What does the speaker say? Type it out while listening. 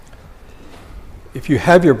If you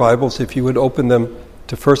have your Bibles, if you would open them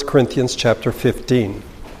to 1 Corinthians chapter 15.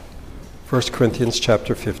 1 Corinthians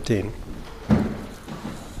chapter 15.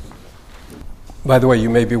 By the way, you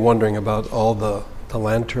may be wondering about all the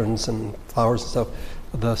lanterns and flowers and stuff.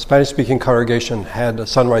 The Spanish-speaking congregation had a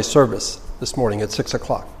sunrise service this morning at 6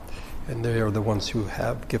 o'clock. And they are the ones who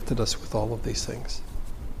have gifted us with all of these things.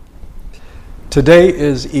 Today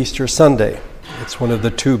is Easter Sunday. It's one of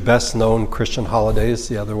the two best-known Christian holidays,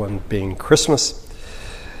 the other one being Christmas.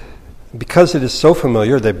 Because it is so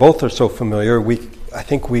familiar, they both are so familiar, I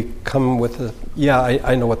think we come with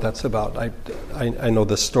I know what that's about. I know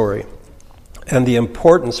this story. And the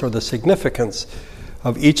importance or the significance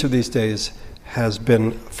of each of these days has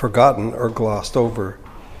been forgotten or glossed over.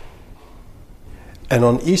 And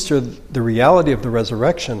on Easter, the reality of the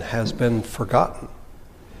resurrection has been forgotten.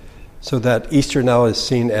 So that Easter now is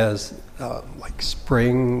seen as like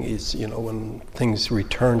spring is, when things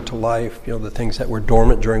return to life, the things that were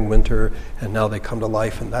dormant during winter, and now they come to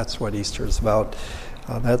life, and that's what Easter is about.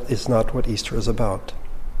 That is not what Easter is about.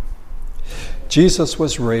 Jesus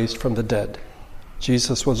was raised from the dead.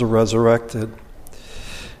 Jesus was resurrected.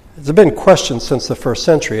 There's been questions since the first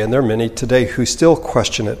century, and there are many today who still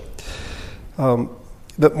question it.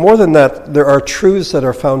 But more than that, there are truths that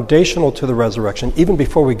are foundational to the resurrection. Even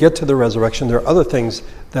before we get to the resurrection, there are other things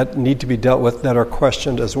that need to be dealt with that are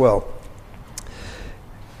questioned as well.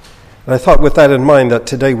 And I thought with that in mind that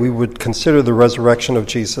today we would consider the resurrection of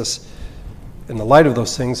Jesus in the light of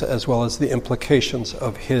those things, as well as the implications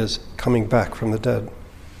of his coming back from the dead.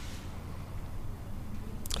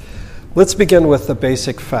 Let's begin with the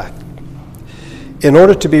basic fact. In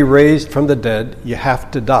order to be raised from the dead, you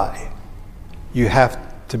have to die. You have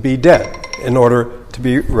to be dead in order to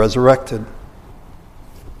be resurrected.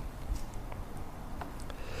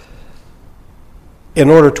 In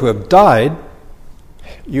order to have died,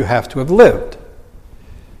 you have to have lived.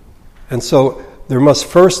 And so there must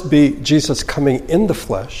first be Jesus coming in the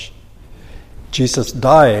flesh, Jesus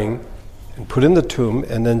dying and put in the tomb,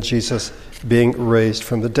 and then Jesus being raised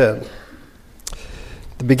from the dead.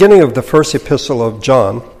 The beginning of the first epistle of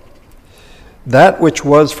John, that which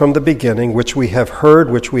was from the beginning, which we have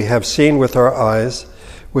heard, which we have seen with our eyes,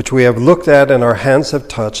 which we have looked at and our hands have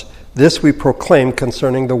touched, this we proclaim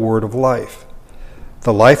concerning the word of life.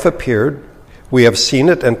 The life appeared, we have seen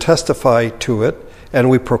it and testify to it,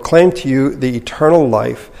 and we proclaim to you the eternal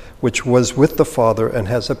life which was with the Father and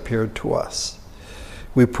has appeared to us.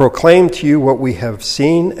 We proclaim to you what we have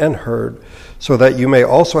seen and heard, so that you may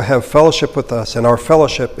also have fellowship with us, and our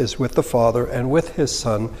fellowship is with the Father and with his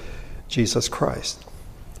Son, Jesus Christ.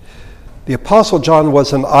 The Apostle John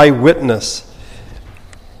was an eyewitness,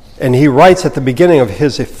 and he writes at the beginning of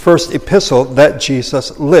his first epistle that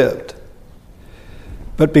Jesus lived.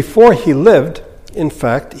 But before he lived, in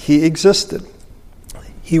fact, he existed.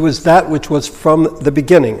 He was that which was from the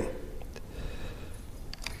beginning.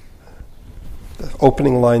 The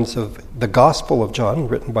opening lines of the Gospel of John,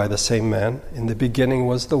 written by the same man, in the beginning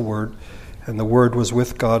was the Word, and the Word was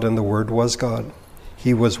with God, and the Word was God.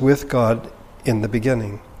 He was with God in the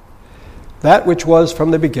beginning. That which was from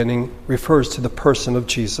the beginning refers to the person of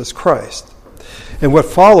Jesus Christ. And what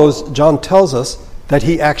follows, John tells us that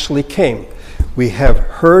he actually came. We have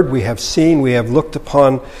heard, we have seen, we have looked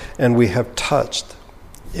upon, and we have touched.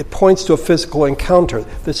 It points to a physical encounter.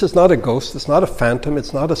 This is not a ghost, it's not a phantom,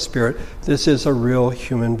 it's not a spirit. This is a real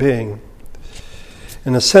human being.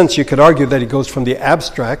 In a sense, you could argue that he goes from the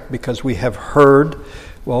abstract, because we have heard.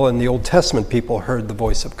 Well, in the Old Testament, people heard the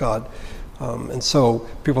voice of God. And so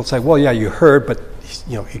people say, well, yeah, you heard, but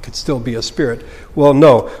he could still be a spirit. Well,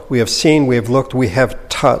 no, we have seen, we have looked, we have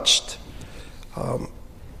touched.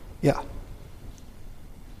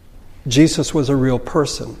 Jesus was a real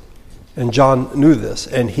person, and John knew this,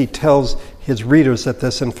 and he tells his readers that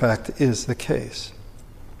this, in fact, is the case.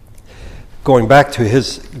 Going back to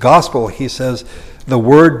his gospel, he says, the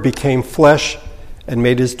Word became flesh and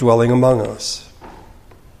made his dwelling among us.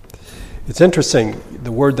 It's interesting,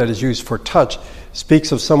 the word that is used for touch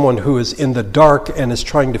speaks of someone who is in the dark and is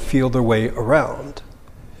trying to feel their way around.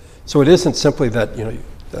 So it isn't simply that,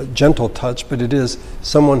 a gentle touch, but it is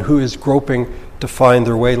someone who is groping to find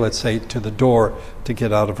their way, let's say, to the door to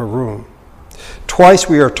get out of a room. Twice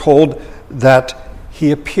we are told that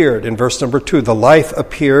he appeared. In verse number 2, the life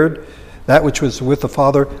appeared, that which was with the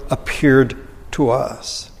Father appeared to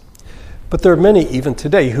us. But there are many even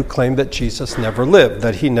today who claim that Jesus never lived,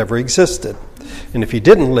 that he never existed. And if he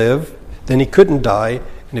didn't live, then he couldn't die.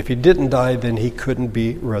 And if he didn't die, then he couldn't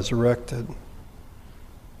be resurrected.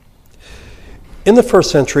 In the first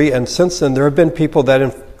century, and since then, there have been people that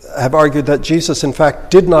have argued that Jesus, in fact,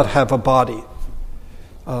 did not have a body.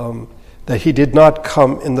 that he did not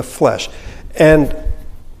come in the flesh. And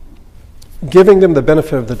giving them the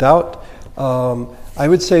benefit of the doubt, I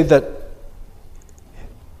would say that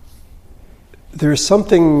there's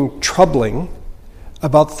something troubling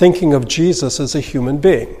about thinking of Jesus as a human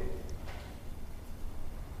being.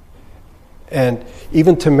 And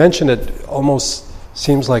even to mention it almost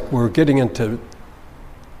seems like we're getting into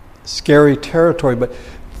scary territory, but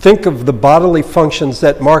think of the bodily functions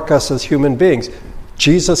that mark us as human beings.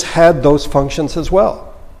 Jesus had those functions as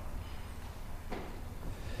well.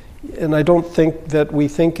 And I don't think that we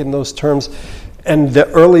think in those terms. And the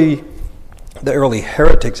early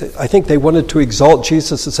heretics, I think they wanted to exalt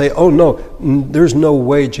Jesus and say, oh no, there's no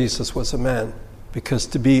way Jesus was a man, because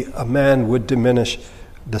to be a man would diminish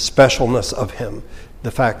the specialness of him,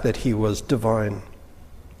 the fact that he was divine.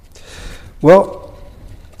 Well,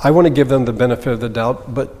 I want to give them the benefit of the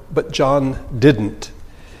doubt, but John didn't.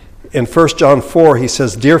 In 1 John 4, he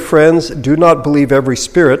says, "Dear friends, do not believe every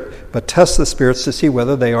spirit, but test the spirits to see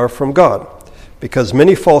whether they are from God, because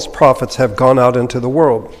many false prophets have gone out into the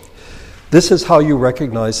world. This is how you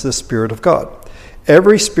recognize the Spirit of God.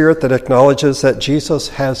 Every spirit that acknowledges that Jesus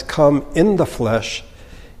has come in the flesh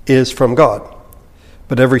is from God.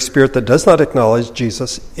 But every spirit that does not acknowledge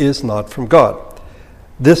Jesus is not from God.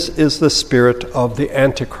 This is the spirit of the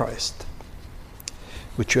Antichrist,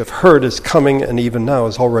 which you have heard is coming and even now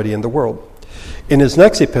is already in the world." In his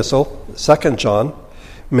next epistle, 2 John,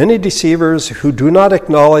 "Many deceivers who do not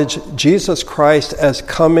acknowledge Jesus Christ as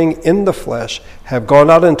coming in the flesh have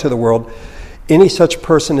gone out into the world. Any such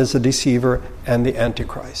person is a deceiver and the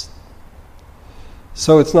Antichrist."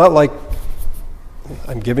 So it's not like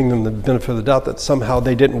I'm giving them the benefit of the doubt that somehow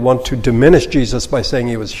they didn't want to diminish Jesus by saying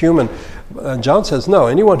he was human. John says, no,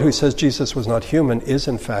 anyone who says Jesus was not human is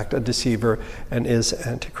in fact a deceiver and is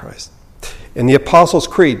Antichrist. In the Apostles'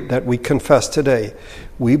 Creed that we confess today,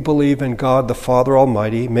 we believe in God the Father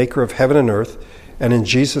Almighty, maker of heaven and earth, and in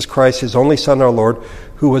Jesus Christ, his only Son, our Lord,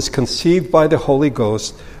 who was conceived by the Holy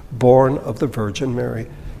Ghost, born of the Virgin Mary.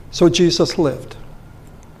 So Jesus lived.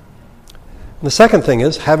 And the second thing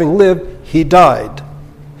is, having lived, he died.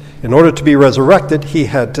 In order to be resurrected, he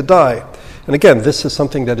had to die. And again, this is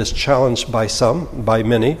something that is challenged by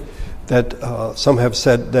many, that some have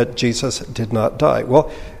said that Jesus did not die.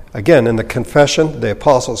 Well, again, in the confession, the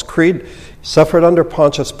Apostles' Creed, suffered under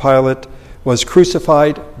Pontius Pilate, was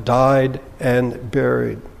crucified, died, and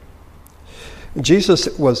buried. Jesus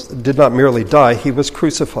did not merely die, he was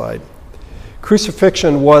crucified.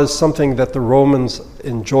 Crucifixion was something that the Romans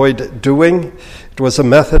enjoyed doing. It was a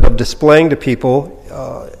method of displaying people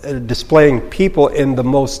in the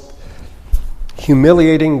most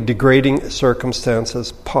humiliating, degrading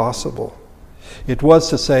circumstances possible. It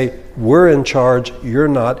was to say, we're in charge, you're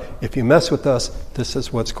not. If you mess with us, this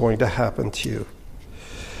is what's going to happen to you.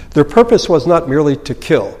 Their purpose was not merely to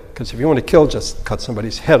kill, because if you want to kill, just cut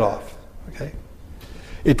somebody's head off. Okay?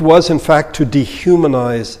 It was, in fact, to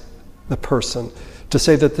dehumanize the person, to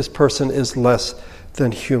say that this person is less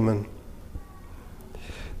than human.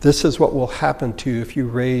 This is what will happen to you if you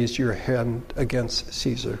raise your hand against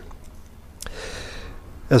Caesar.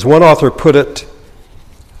 As one author put it,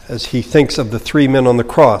 as he thinks of the 3 men on the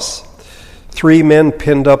cross, 3 men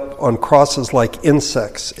pinned up on crosses like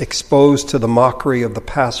insects, exposed to the mockery of the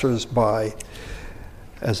passers-by,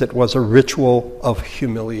 as it was a ritual of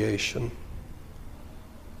humiliation.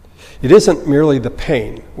 It isn't merely the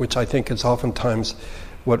pain, which I think is oftentimes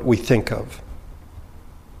what we think of.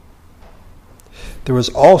 There was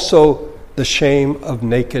also the shame of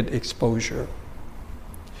naked exposure.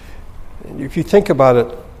 And if you think about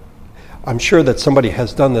it, I'm sure that somebody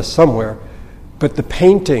has done this somewhere, but the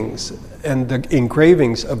paintings and the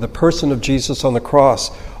engravings of the person of Jesus on the cross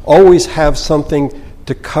always have something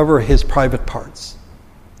to cover his private parts.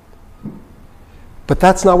 But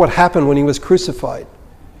that's not what happened when he was crucified.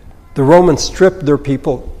 The Romans stripped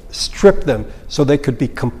them so they could be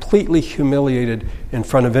completely humiliated in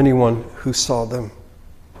front of anyone who saw them.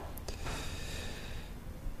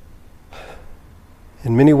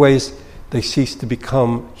 In many ways, they ceased to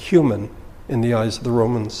become human in the eyes of the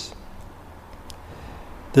Romans.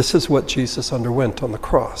 This is what Jesus underwent on the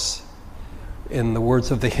cross. In the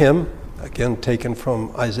words of the hymn, again taken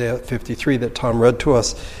from Isaiah 53 that Tom read to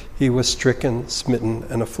us, he was stricken, smitten,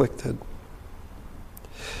 and afflicted.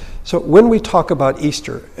 So when we talk about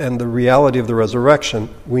Easter and the reality of the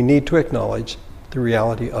resurrection, we need to acknowledge the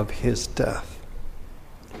reality of his death.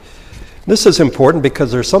 This is important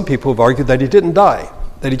because there are some people who have argued that he didn't die,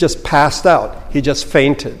 that he just passed out, he just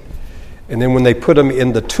fainted. And then when they put him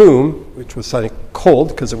in the tomb, which was cold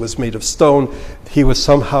because it was made of stone, he was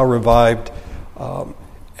somehow revived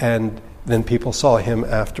and then people saw him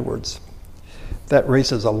afterwards. That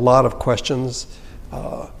raises a lot of questions.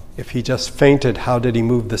 If he just fainted, how did he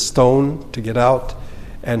move the stone to get out?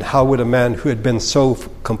 And how would a man who had been so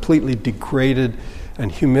completely degraded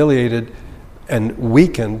and humiliated and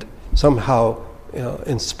weakened somehow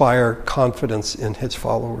inspire confidence in his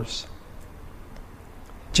followers?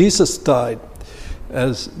 Jesus died.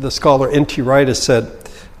 As the scholar N.T. Wright has said,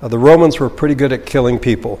 the Romans were pretty good at killing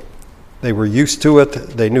people. They were used to it.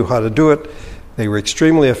 They knew how to do it. They were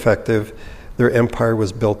extremely effective. Their empire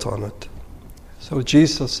was built on it. So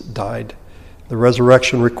Jesus died. The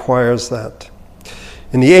resurrection requires that.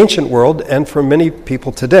 In the ancient world, and for many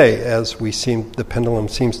people today, as the pendulum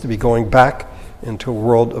seems to be going back into a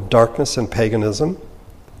world of darkness and paganism,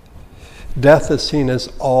 death is seen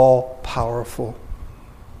as all-powerful.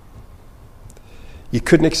 You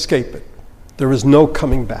couldn't escape it. There was no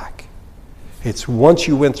coming back. It's once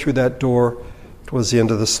you went through that door, it was the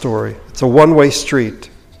end of the story. It's a one-way street.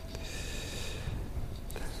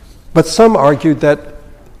 But some argued that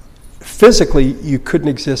physically you couldn't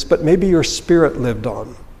exist, but maybe your spirit lived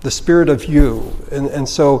on, the spirit of you. And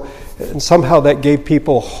somehow that gave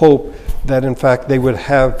people hope that in fact they would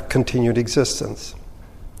have continued existence.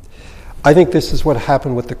 I think this is what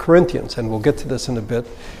happened with the Corinthians, and we'll get to this in a bit.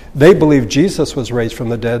 They believed Jesus was raised from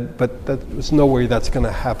the dead, but there's no way that's going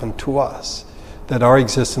to happen to us, that our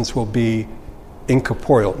existence will be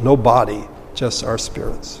incorporeal, no body, just our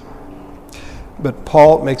spirits. But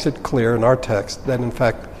Paul makes it clear in our text that in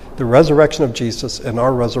fact the resurrection of Jesus and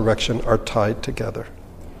our resurrection are tied together.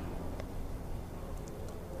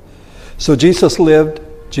 So Jesus lived,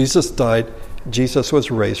 Jesus died, Jesus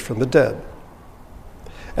was raised from the dead.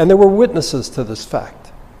 And there were witnesses to this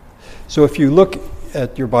fact. So if you look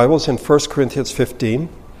at your Bibles in 1 Corinthians 15,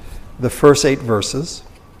 the first 8 verses.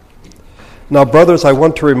 Now, brothers, I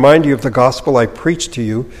want to remind you of the gospel I preached to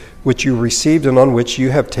you, which you received and on which you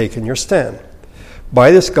have taken your stand.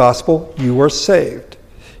 By this gospel you are saved,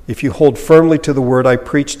 if you hold firmly to the word I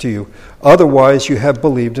preached to you. Otherwise you have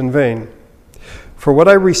believed in vain. For what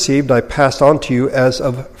I received I passed on to you as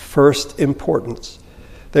of first importance,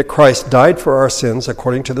 that Christ died for our sins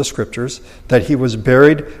according to the Scriptures, that he was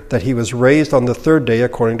buried, that he was raised on the third day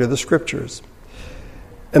according to the Scriptures,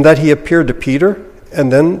 and that he appeared to Peter and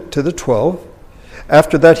then to the 12.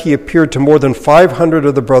 After that he appeared to more than 500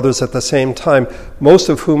 of the brothers at the same time, most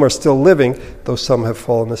of whom are still living, though some have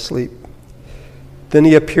fallen asleep. Then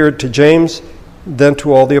he appeared to James, then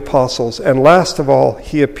to all the apostles, and last of all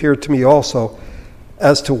he appeared to me also,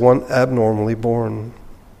 as to one abnormally born.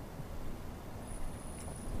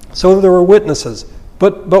 So there were witnesses.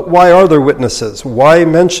 But why are there witnesses? Why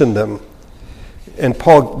mention them? And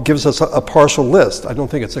Paul gives us a partial list. I don't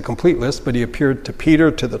think it's a complete list, but he appeared to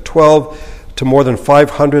Peter, to the 12, to more than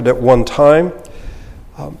 500 at one time.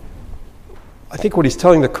 I think what he's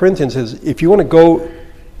telling the Corinthians is, if you want to go,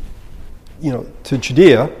 to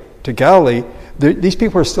Judea, to Galilee, these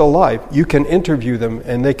people are still alive. You can interview them,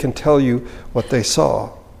 and they can tell you what they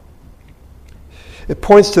saw. It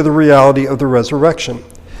points to the reality of the resurrection.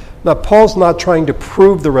 Now, Paul's not trying to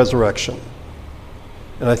prove the resurrection.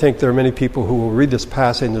 And I think there are many people who will read this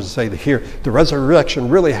passage and say, here, the resurrection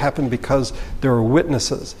really happened because there were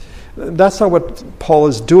witnesses. That's not what Paul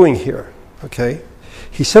is doing here, okay?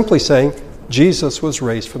 He's simply saying Jesus was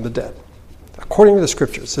raised from the dead. According to the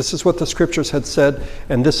Scriptures, this is what the Scriptures had said,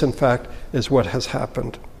 and this, in fact, is what has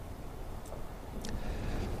happened.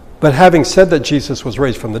 But having said that Jesus was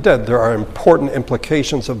raised from the dead, there are important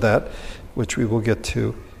implications of that, which we will get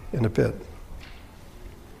to in a bit.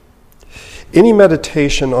 Any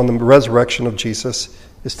meditation on the resurrection of Jesus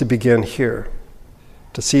is to begin here,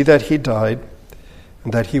 to see that he died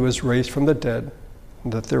and that he was raised from the dead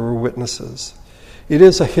and that there were witnesses. It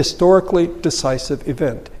is a historically decisive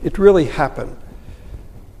event. It really happened.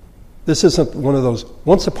 This isn't one of those,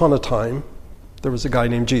 once upon a time, there was a guy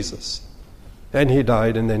named Jesus, and he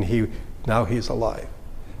died, and then now he's alive.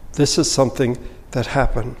 This is something that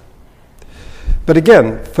happened. But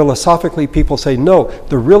again, philosophically, people say, no,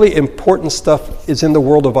 the really important stuff is in the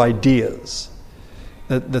world of ideas.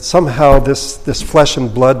 That somehow this flesh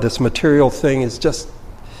and blood, this material thing is just,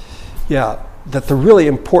 that the really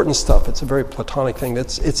important stuff, it's a very Platonic thing,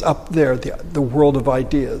 it's up there, the world of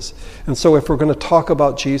ideas. And so if we're going to talk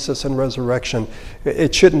about Jesus and resurrection,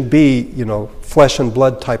 it shouldn't be, flesh and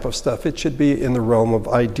blood type of stuff. It should be in the realm of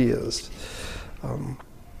ideas.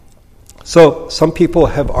 So some people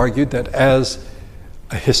have argued that as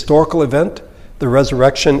a historical event, the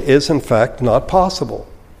resurrection is in fact not possible.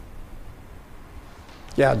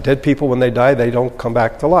 Dead people, when they die, they don't come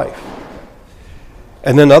back to life.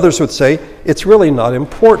 And then others would say it's really not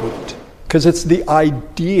important because it's the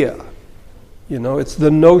idea It's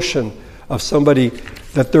the notion of somebody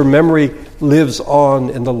that their memory lives on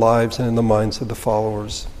in the lives and in the minds of the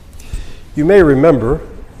followers. You may remember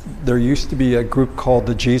there used to be a group called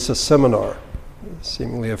the Jesus Seminar,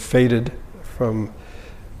 seemingly have faded from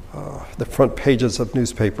the front pages of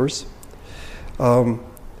newspapers. And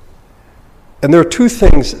there are two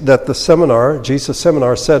things that the Jesus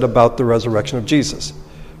Seminar, said about the resurrection of Jesus.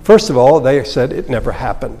 First of all, they said it never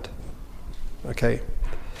happened. Okay?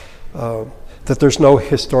 That there's no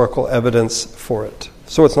historical evidence for it.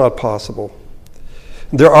 So it's not possible.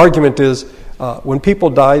 Their argument is when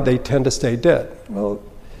people die, they tend to stay dead. Well,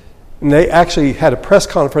 and they actually had a press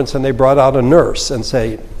conference and they brought out a nurse and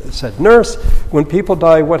said, "Nurse, when people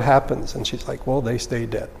die, what happens?" And she's like, "Well, they stay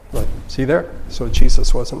dead." Like, see there? So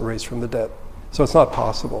Jesus wasn't raised from the dead. So it's not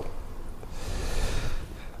possible.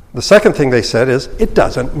 The second thing they said is, it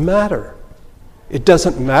doesn't matter. It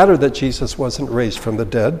doesn't matter that Jesus wasn't raised from the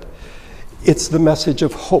dead. It's the message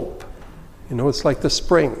of hope. It's like the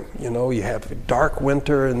spring. You have a dark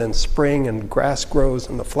winter and then spring and grass grows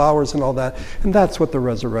and the flowers and all that. And that's what the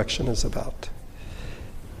resurrection is about.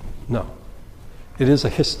 No. It is a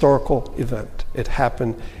historical event. It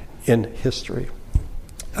happened in history.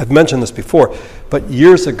 I've mentioned this before, but many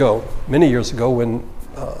years ago, when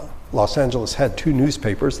Los Angeles had two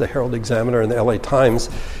newspapers, the Herald Examiner and the LA Times,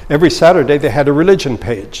 every Saturday they had a religion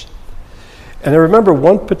page. And I remember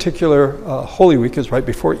one particular Holy Week, is right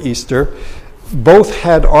before Easter, both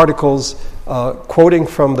had articles quoting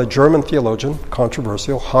from the German theologian,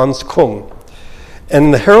 controversial, Hans Kung. And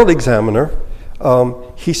in the Herald Examiner,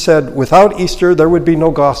 he said, without Easter, there would be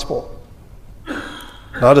no gospel.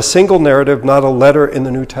 Not a single narrative, not a letter in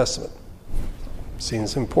the New Testament.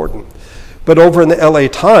 Seems important. But over in the LA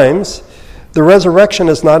Times, the resurrection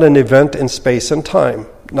is not an event in space and time,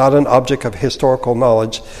 not an object of historical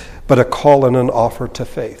knowledge, but a call and an offer to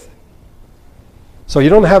faith. So you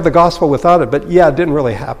don't have the gospel without it, but it didn't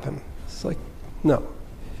really happen. It's like, no,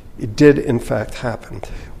 it did in fact happen.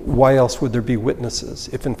 Why else would there be witnesses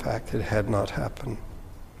if in fact it had not happened?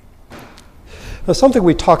 Now, something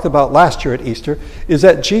we talked about last year at Easter is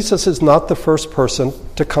that Jesus is not the first person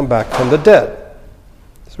to come back from the dead.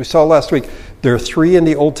 As we saw last week, there are three in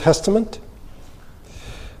the Old Testament.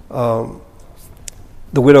 The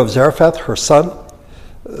widow of Zarephath, her son,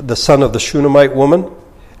 the son of the Shunammite woman,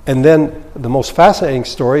 and then the most fascinating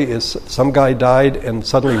story is some guy died and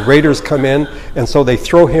suddenly raiders come in, and so they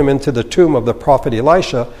throw him into the tomb of the prophet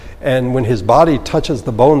Elisha, and when his body touches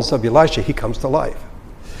the bones of Elisha, he comes to life.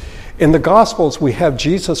 In the Gospels, we have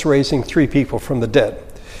Jesus raising three people from the dead.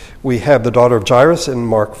 We have the daughter of Jairus in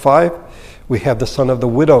Mark 5. We have the son of the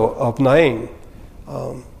widow of Nain.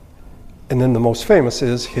 And then the most famous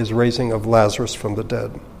is his raising of Lazarus from the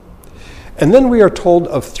dead. And then we are told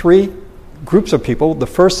of three groups of people. The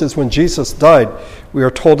first is when Jesus died. We are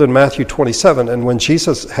told in Matthew 27, and when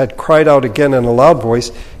Jesus had cried out again in a loud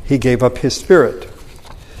voice, he gave up his spirit.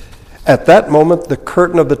 At that moment, the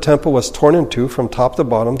curtain of the temple was torn in two from top to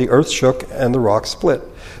bottom. The earth shook and the rock split.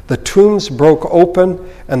 The tombs broke open,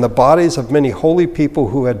 and the bodies of many holy people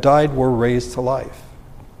who had died were raised to life.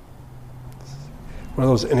 One of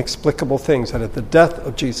those inexplicable things, that at the death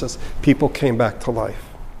of Jesus, people came back to life.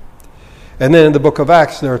 And then in the book of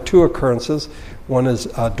Acts, there are two occurrences. One is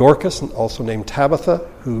Dorcas, also named Tabitha,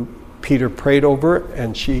 who Peter prayed over,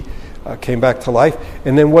 and she came back to life.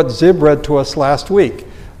 And then what Zib read to us last week.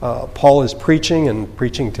 Paul is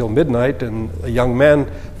preaching till midnight, and a young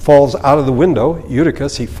man falls out of the window,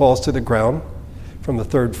 Eutychus. He falls to the ground from the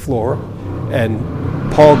third floor,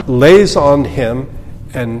 and Paul lays on him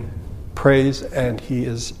and prays, and he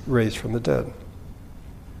is raised from the dead.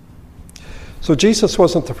 So Jesus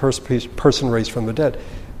wasn't the first person raised from the dead,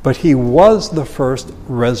 but he was the first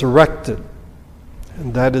resurrected,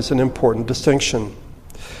 and that is an important distinction.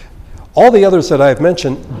 All the others that I have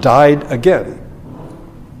mentioned died again.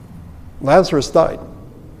 Lazarus died.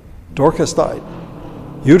 Dorcas died.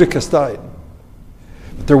 Eutychus died.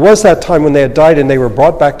 There was that time when they had died and they were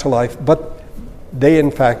brought back to life, but they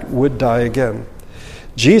in fact would die again.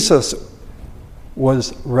 Jesus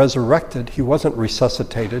was resurrected. He wasn't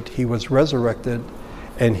resuscitated. He was resurrected,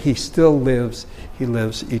 and he still lives. He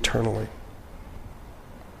lives eternally.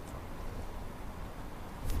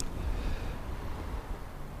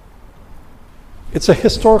 It's a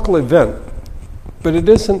historical event. But it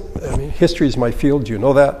isn't, history is my field, you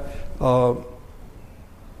know that. But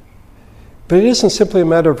it isn't simply a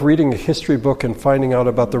matter of reading a history book and finding out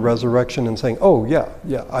about the resurrection and saying, oh, yeah,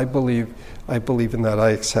 I believe in that,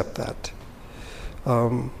 I accept that.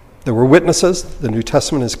 There were witnesses. The New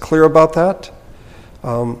Testament is clear about that.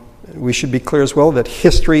 We should be clear as well that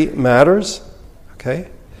history matters. Okay?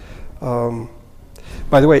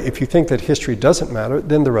 By the way, if you think that history doesn't matter,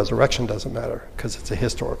 then the resurrection doesn't matter, because it's a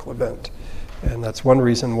historical event. And that's one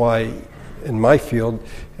reason why, in my field,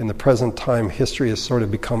 in the present time, history has sort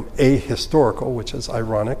of become ahistorical, which is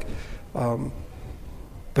ironic.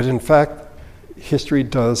 But in fact, history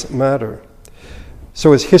does matter.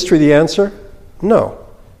 So is history the answer? No.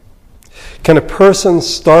 Can a person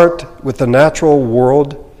start with the natural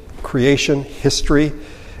world, creation, history,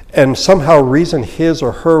 and somehow reason his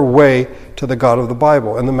or her way to the God of the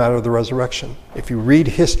Bible and the matter of the resurrection? If you read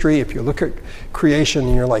history, if you look at creation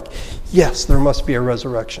and you're like, yes, there must be a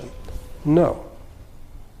resurrection. No.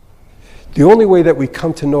 The only way that we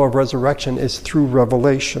come to know of resurrection is through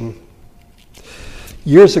revelation.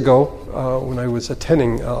 Years ago, when I was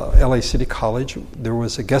attending LA City College, there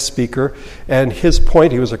was a guest speaker, and his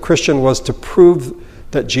point, he was a Christian, was to prove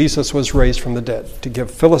that Jesus was raised from the dead, to give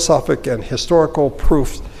philosophic and historical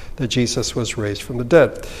proof that Jesus was raised from the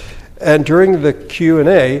dead. And during the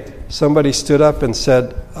Q&A, somebody stood up and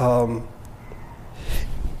said,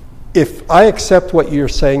 if I accept what you're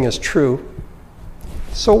saying is true,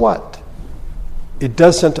 so what? It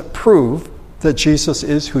doesn't prove that Jesus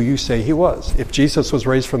is who you say he was. If Jesus was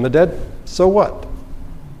raised from the dead, so what?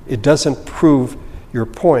 It doesn't prove your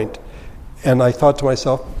point. And I thought to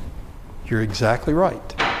myself, you're exactly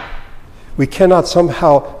right. We cannot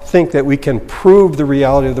somehow think that we can prove the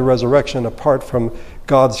reality of the resurrection apart from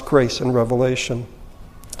God's grace and revelation.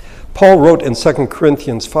 Paul wrote in 2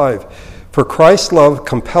 Corinthians 5, "For Christ's love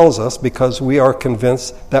compels us because we are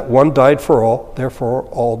convinced that one died for all, therefore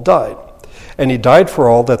all died. And he died for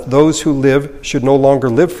all, that those who live should no longer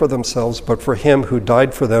live for themselves, but for him who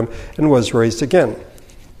died for them and was raised again."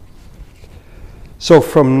 So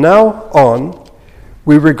from now on,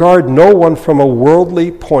 we regard no one from a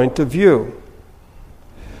worldly point of view,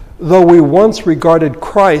 though we once regarded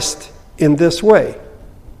Christ in this way.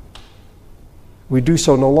 We do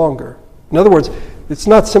so no longer. In other words, it's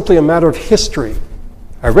not simply a matter of history.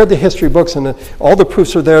 I read the history books and all the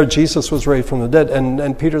proofs are there, Jesus was raised from the dead,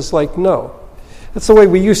 and Peter's like, no. That's the way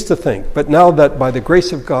we used to think. But now that by the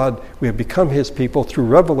grace of God we have become his people through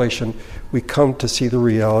revelation, we come to see the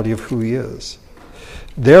reality of who he is.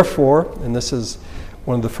 Therefore, and this is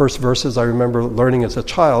one of the first verses I remember learning as a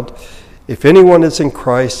child, if anyone is in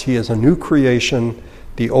Christ, he is a new creation.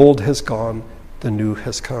 The old has gone, the new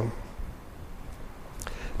has come.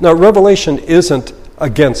 Now, revelation isn't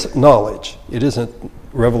against knowledge. It isn't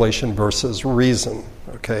revelation versus reason,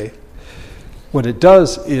 okay? What it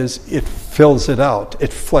does is it fills it out, it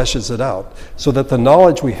fleshes it out, so that the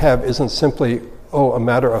knowledge we have isn't simply, a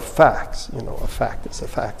matter of facts. A fact is a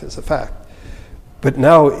fact is a fact. But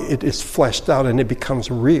now it is fleshed out and it becomes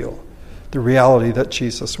real, the reality that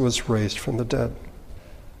Jesus was raised from the dead.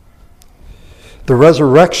 The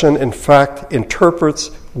resurrection, in fact,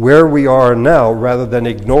 interprets where we are now rather than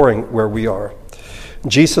ignoring where we are.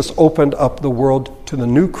 Jesus opened up the world to the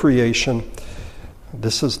new creation.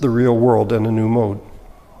 This is the real world in a new mode.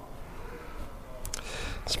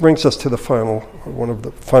 This brings us to one of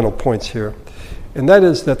the final points here, and that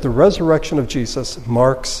is that the resurrection of Jesus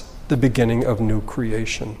marks the beginning of new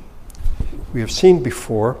creation. We have seen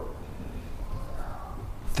before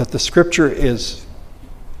that the scripture is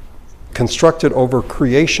constructed over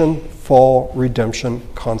creation, fall, redemption,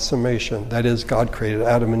 consummation. That is, God created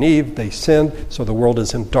Adam and Eve, they sinned, so the world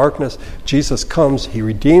is in darkness. Jesus comes, he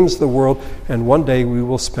redeems the world, and one day we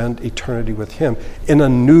will spend eternity with him in a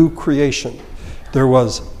new creation. There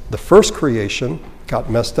was the first creation, got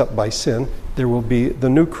messed up by sin. There will be the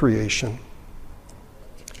new creation.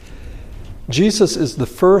 Jesus is the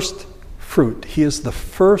first fruit. He is the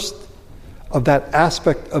first of that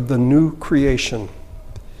aspect of the new creation.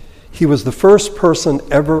 He was the first person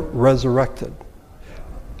ever resurrected.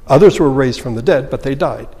 Others were raised from the dead, but they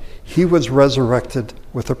died. He was resurrected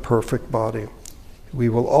with a perfect body. We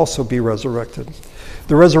will also be resurrected.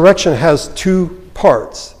 The resurrection has two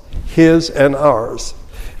parts, his and ours.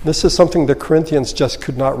 This is something the Corinthians just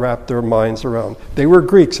could not wrap their minds around. They were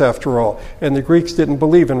Greeks after all, and the Greeks didn't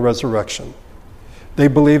believe in resurrection. They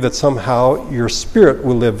believed that somehow your spirit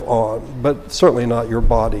will live on, but certainly not your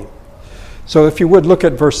body. So if you would look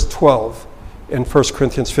at verse 12 in 1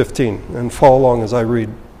 Corinthians 15 and follow along as I read.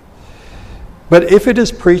 "But if it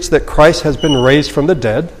is preached that Christ has been raised from the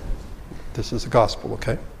dead," this is the gospel,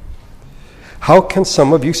 okay? "How can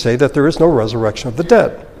some of you say that there is no resurrection of the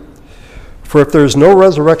dead? For if there is no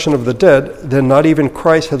resurrection of the dead, then not even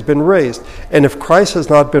Christ has been raised. And if Christ has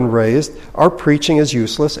not been raised, our preaching is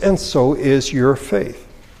useless, and so is your faith.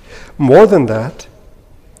 More than that,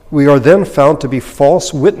 we are then found to be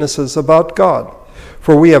false witnesses about God.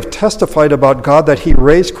 For we have testified about God that he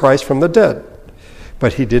raised Christ from the dead.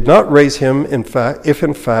 But he did not raise him, if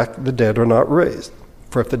in fact the dead are not raised.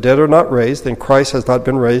 For if the dead are not raised, then Christ has not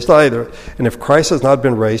been raised either. And if Christ has not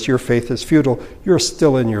been raised, your faith is futile. You're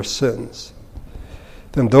still in your sins.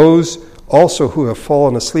 Then those also who have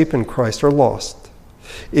fallen asleep in Christ are lost.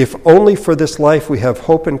 If only for this life we have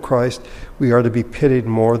hope in Christ, we are to be pitied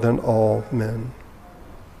more than all men.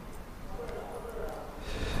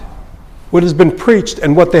 What has been preached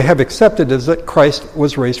and what they have accepted is that Christ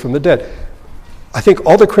was raised from the dead. I think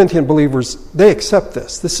all the Corinthian believers, they accept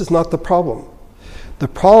this. This is not the problem. The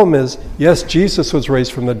problem is, yes, Jesus was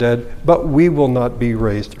raised from the dead, but we will not be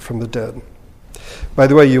raised from the dead. By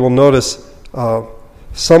the way, you will notice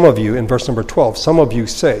some of you, in verse number 12, some of you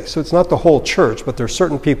say, so it's not the whole church, but there are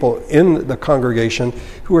certain people in the congregation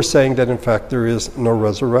who are saying that in fact there is no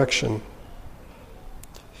resurrection.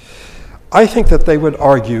 I think that they would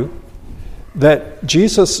argue that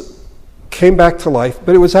Jesus came back to life,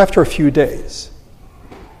 but it was after a few days.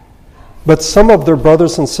 But some of their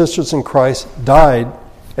brothers and sisters in Christ died,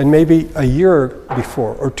 and maybe a year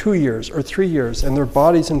before, or 2 years, or 3 years, and their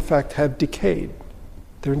bodies in fact have decayed.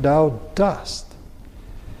 They're now dust.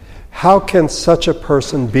 How can such a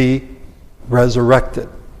person be resurrected?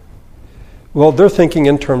 Well, they're thinking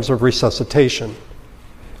in terms of resuscitation.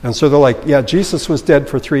 And so they're like, yeah, Jesus was dead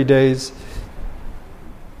for 3 days.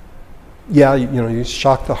 Yeah, you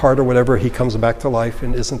shock the heart or whatever, he comes back to life,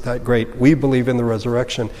 and isn't that great? We believe in the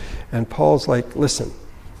resurrection. And Paul's like, listen,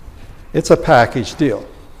 it's a package deal.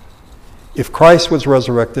 If Christ was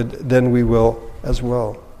resurrected, then we will as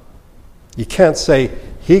well. You can't say,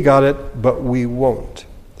 he got it, but we won't.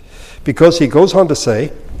 Because he goes on to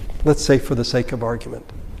say, let's say for the sake of argument,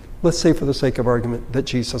 that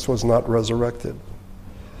Jesus was not resurrected.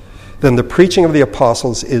 Then the preaching of the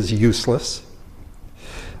apostles is useless.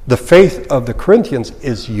 The faith of the Corinthians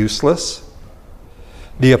is useless.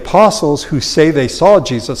 The apostles who say they saw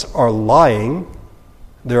Jesus are lying.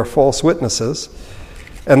 They're false witnesses.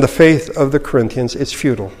 And the faith of the Corinthians is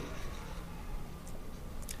futile.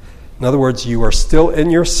 In other words, you are still in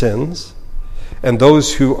your sins, and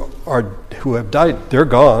those who have died, they're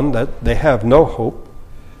gone, that they have no hope.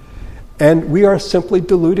 And we are simply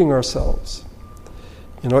deluding ourselves.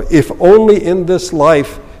 If only in this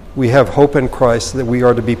life we have hope in Christ, that we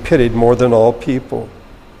are to be pitied more than all people.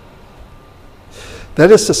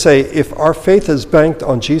 That is to say, if our faith is banked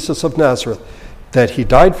on Jesus of Nazareth, that he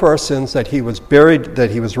died for our sins, that he was buried,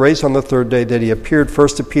 that he was raised on the third day, that he appeared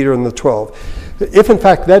first to Peter and the 12. If in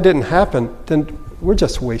fact that didn't happen, then we're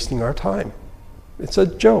just wasting our time. It's a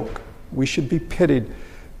joke. We should be pitied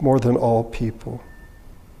more than all people.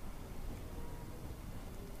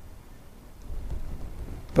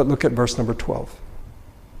 But look at verse number 12.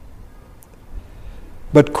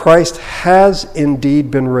 But Christ has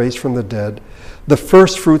indeed been raised from the dead, the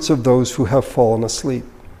first fruits of those who have fallen asleep.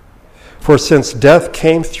 For since death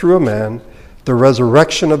came through a man, the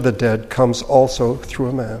resurrection of the dead comes also through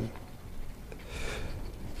a man.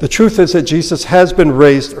 The truth is that Jesus has been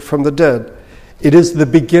raised from the dead. It is the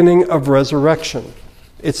beginning of resurrection.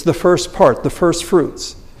 It's the first part, the first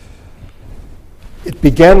fruits. It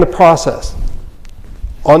began the process.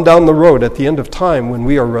 On down the road, at the end of time, when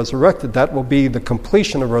we are resurrected, that will be the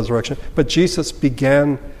completion of resurrection. But Jesus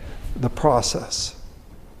began the process.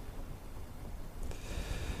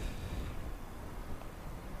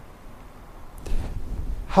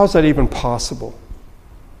 How is that even possible?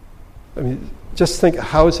 I mean, just think,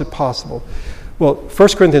 how is it possible? Well, 1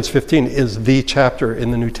 Corinthians 15 is the chapter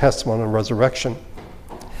in the New Testament on resurrection.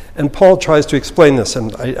 And Paul tries to explain this,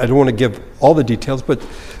 and I don't want to give all the details, but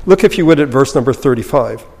look, if you would, at verse number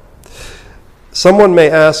 35. Someone may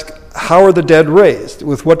ask, how are the dead raised?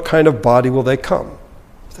 With what kind of body will they come?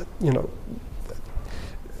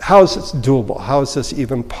 How is this doable? How is this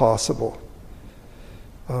even possible?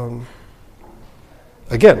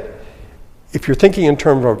 Again, if you're thinking in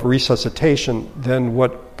terms of resuscitation, then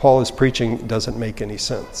what Paul is preaching doesn't make any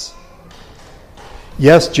sense.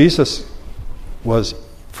 Yes, Jesus was,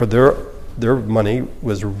 for their money,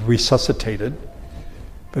 was resuscitated.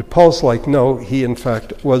 But Paul's like, no, he in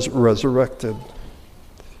fact was resurrected.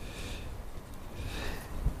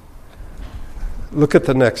 Look at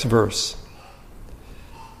the next verse.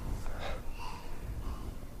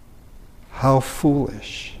 How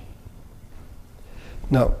foolish.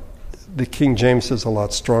 Now, the King James is a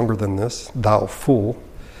lot stronger than this, thou fool.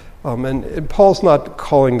 And Paul's not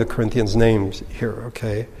calling the Corinthians names here,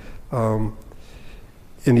 okay? In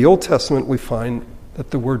the Old Testament, we find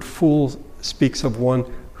that the word fool speaks of one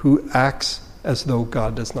who acts as though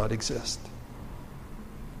God does not exist.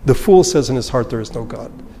 The fool says in his heart there is no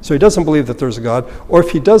God. So he doesn't believe that there's a God, or if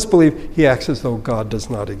he does believe, he acts as though God does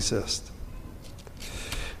not exist.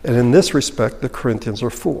 And in this respect, the Corinthians are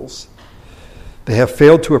fools. They have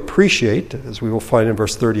failed to appreciate, as we will find in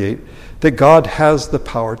verse 38, that God has the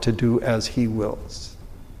power to do as he wills.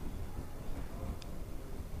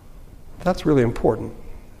 That's really important,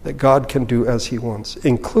 that God can do as he wants,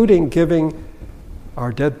 including giving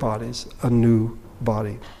our dead bodies a new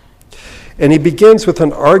body. And he begins with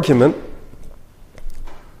an argument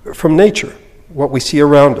from nature, what we see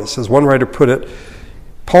around us. As one writer put it,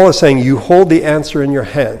 Paul is saying, you hold the answer in your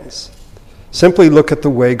hands. Simply look at the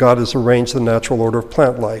way God has arranged the natural order of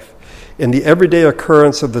plant life. In the everyday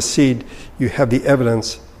occurrence of the seed, you have the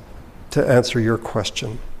evidence to answer your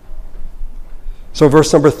question. So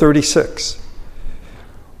verse number 36.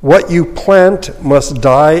 What you plant must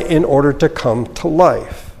die in order to come to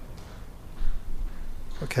life.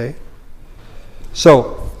 Okay?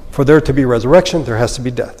 So, for there to be resurrection, there has to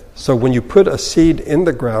be death. So when you put a seed in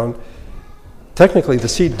the ground, technically the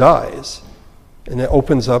seed dies, and it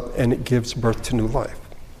opens up and it gives birth to new life.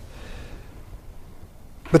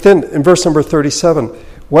 But then in verse number 37,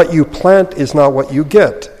 what you plant is not what you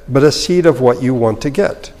get, but a seed of what you want to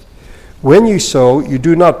get. When you sow, you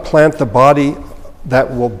do not plant the body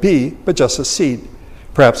that will be, but just a seed,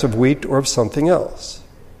 perhaps of wheat or of something else.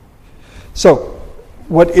 So,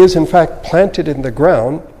 what is in fact planted in the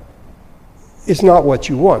ground is not what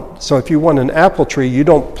you want. So if you want an apple tree, you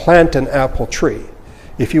don't plant an apple tree.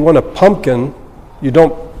 If you want a pumpkin, you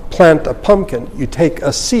don't plant a pumpkin. You take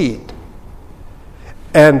a seed.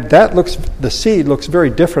 And the seed looks very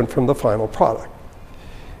different from the final product.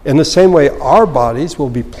 In the same way, our bodies will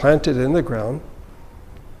be planted in the ground,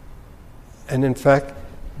 and in fact,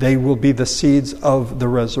 they will be the seeds of the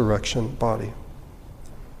resurrection body.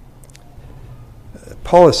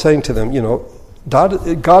 Paul is saying to them,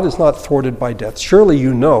 God is not thwarted by death. Surely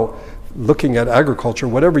you know, looking at agriculture,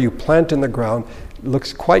 whatever you plant in the ground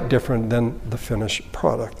looks quite different than the finished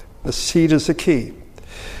product. The seed is the key.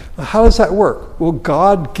 Now, how does that work? Well,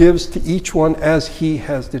 God gives to each one as he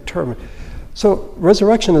has determined. So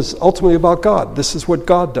resurrection is ultimately about God. This is what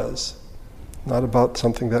God does, not about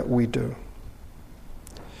something that we do.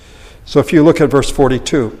 So if you look at verse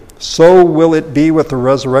 42, so will it be with the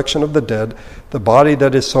resurrection of the dead. The body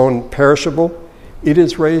that is sown perishable, it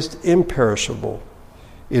is raised imperishable.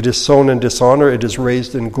 It is sown in dishonor, it is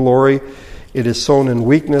raised in glory. It is sown in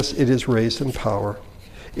weakness, it is raised in power.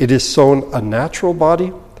 It is sown a natural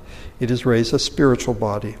body, it is raised a spiritual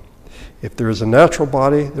body. If there is a natural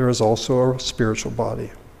body, there is also a spiritual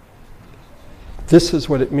body. This is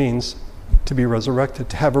what it means to be resurrected,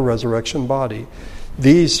 to have a resurrection body.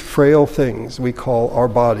 These frail things we call our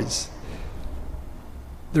bodies,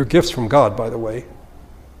 they're gifts from God, by the way.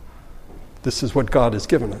 This is what God has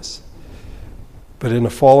given us. But in a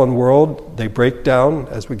fallen world, they break down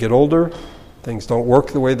as we get older. Things don't work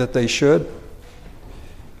the way that they should.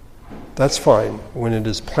 That's fine. When it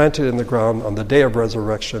is planted in the ground on the day of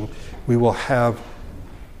resurrection, we will have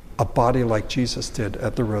a body like Jesus did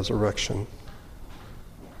at the resurrection.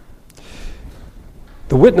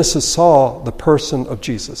 The witnesses saw the person of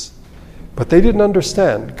Jesus, but they didn't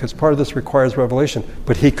understand, because part of this requires revelation.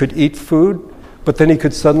 But he could eat food, but then he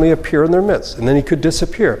could suddenly appear in their midst, and then he could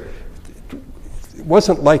disappear. It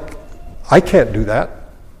wasn't like, I can't do that.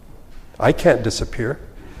 I can't disappear.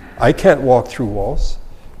 I can't walk through walls.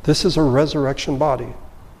 This is a resurrection body.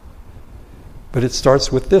 But it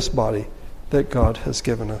starts with this body that God has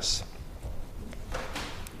given us.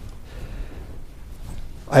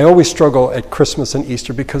 I always struggle at Christmas and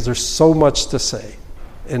Easter because there's so much to say,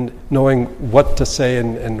 and knowing what to say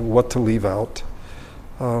and what to leave out.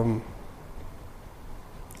 I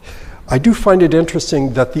do find it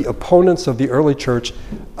interesting that the opponents of the early church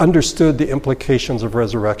understood the implications of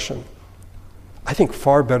resurrection. I think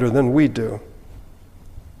far better than we do.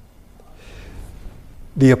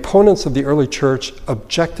 The opponents of the early church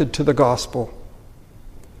objected to the gospel.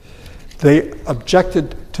 They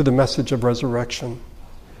objected to the message of resurrection,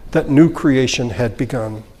 that new creation had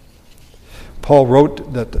begun. Paul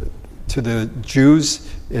wrote that to the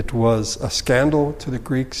Jews it was a scandal, to the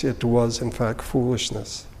Greeks it was in fact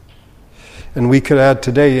foolishness. And we could add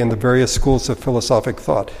today in the various schools of philosophic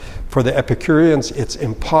thought. For the Epicureans, it's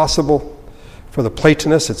impossible. For the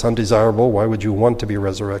Platonists, it's undesirable. Why would you want to be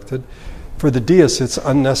resurrected? For the deists, it's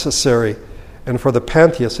unnecessary. And for the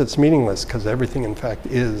pantheists, it's meaningless, because everything, in fact,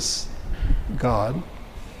 is God.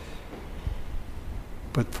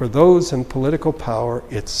 But for those in political power,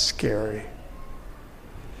 it's scary.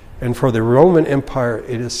 And for the Roman Empire,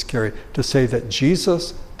 it is scary to say that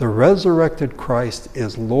Jesus, the resurrected Christ,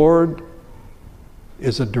 is Lord,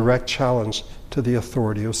 is a direct challenge to the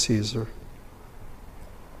authority of Caesar.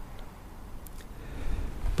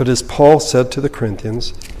 But as Paul said to the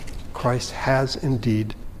Corinthians, Christ has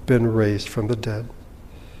indeed been raised from the dead,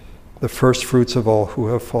 the first fruits of all who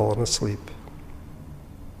have fallen asleep.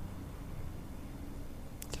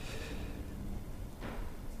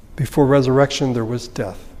 Before resurrection, there was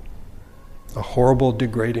death, a horrible,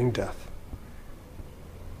 degrading death.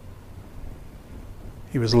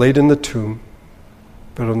 He was laid in the tomb,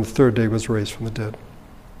 but on the third day was raised from the dead.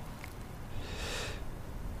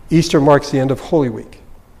 Easter marks the end of Holy Week,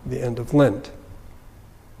 the end of Lent.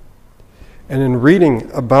 And in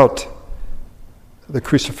reading about the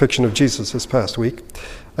crucifixion of Jesus this past week,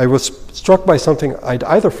 I was struck by something I'd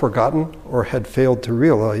either forgotten or had failed to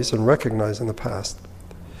realize and recognize in the past.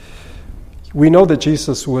 We know that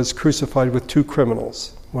Jesus was crucified with two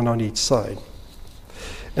criminals, one on each side.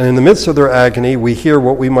 And in the midst of their agony, we hear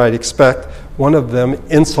what we might expect, one of them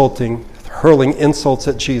hurling insults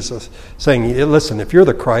at Jesus, saying, listen, if you're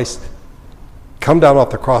the Christ, come down off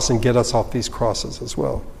the cross and get us off these crosses as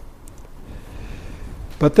well.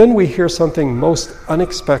 But then we hear something most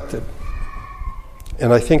unexpected.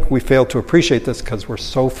 And I think we fail to appreciate this because we're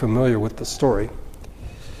so familiar with the story.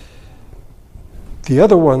 The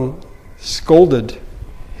other one scolded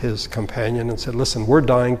his companion and said, listen, we're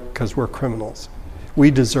dying because we're criminals.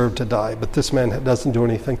 We deserve to die, but this man doesn't do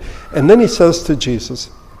anything. And then he says to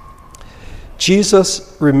Jesus,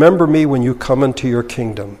 Jesus, remember me when you come into your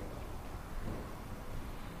kingdom.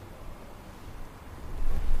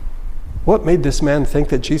 What made this man think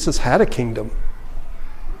that Jesus had a kingdom?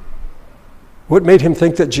 What made him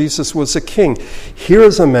think that Jesus was a king? Here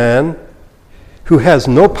is a man who has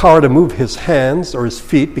no power to move his hands or his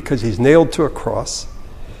feet because he's nailed to a cross.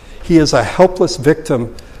 He is a helpless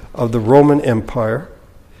victim of the Roman Empire.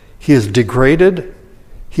 He is degraded,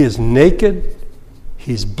 he is naked,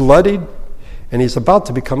 he's bloodied, and he's about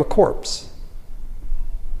to become a corpse.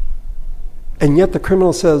 And yet the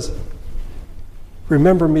criminal says,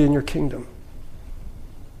 remember me in your kingdom.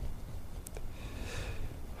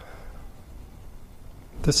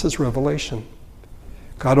 This is revelation.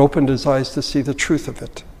 God opened his eyes to see the truth of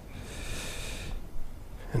it.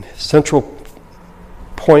 And his central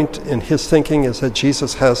point in his thinking is that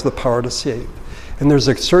Jesus has the power to save. And there's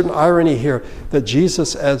a certain irony here that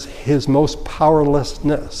Jesus, as his most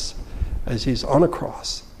powerlessness, as he's on a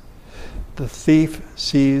cross, the thief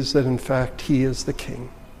sees that in fact he is the king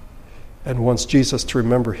and wants Jesus to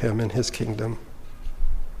remember him in his kingdom.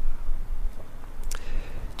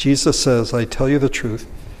 Jesus says, I tell you the truth,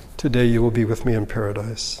 today you will be with me in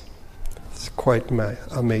paradise. It's quite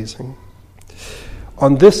amazing.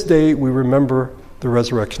 On this day, we remember the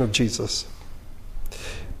resurrection of Jesus.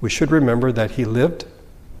 We should remember that he lived,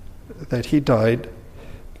 that he died.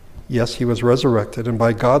 Yes, he was resurrected, and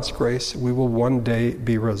by God's grace, we will one day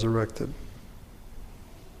be resurrected.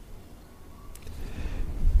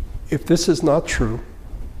 If this is not true,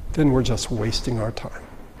 then we're just wasting our time.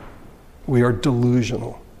 We are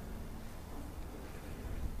delusional.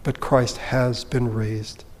 But Christ has been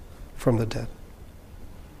raised from the dead.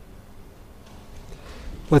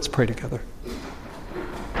 Let's pray together.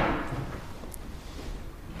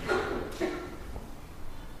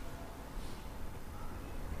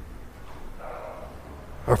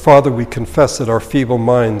 Our Father, we confess that our feeble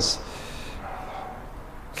minds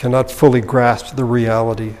cannot fully grasp the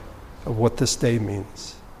reality of what this day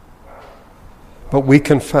means. But we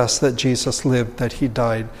confess that Jesus lived, that he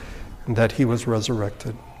died, and that he was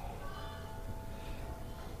resurrected.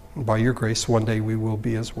 And by your grace, one day we will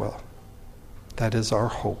be as well. That is our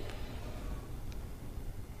hope.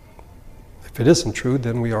 If it isn't true,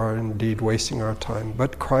 then we are indeed wasting our time.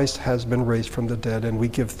 But Christ has been raised from the dead, and we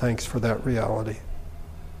give thanks for that reality.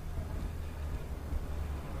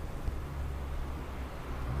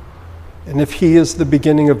 And if he is the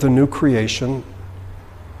beginning of the new creation,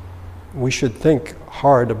 we should think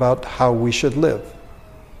hard about how we should live.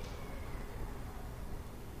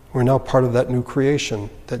 We're now part of that new creation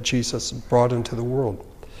that Jesus brought into the world.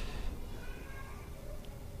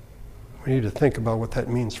 We need to think about what that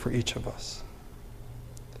means for each of us.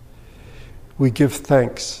 We give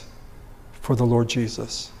thanks for the Lord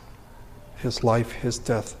Jesus, his life, his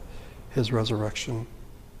death, his resurrection.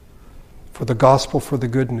 For the gospel, for the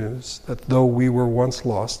good news, that though we were once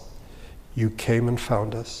lost, you came and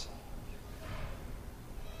found us.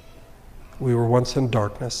 We were once in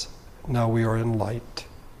darkness, now we are in light.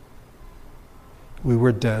 We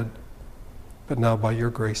were dead, but now by your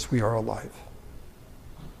grace we are alive.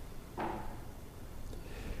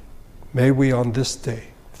 May we on this day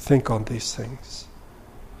think on these things.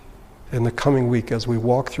 In the coming week as we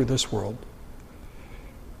walk through this world,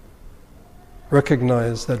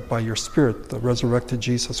 recognize that by your Spirit, the resurrected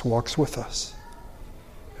Jesus walks with us.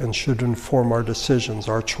 and should inform our decisions,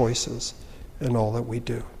 our choices, in all that we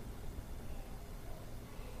do.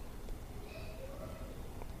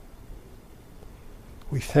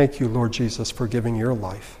 We thank you, Lord Jesus, for giving your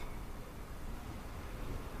life.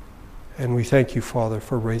 And we thank you, Father,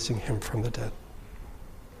 for raising him from the dead.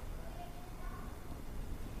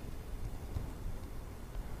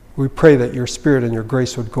 We pray that your Spirit and your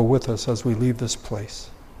grace would go with us as we leave this place.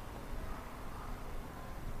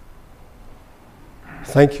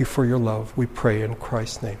 Thank you for your love, we pray in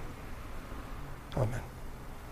Christ's name. Amen.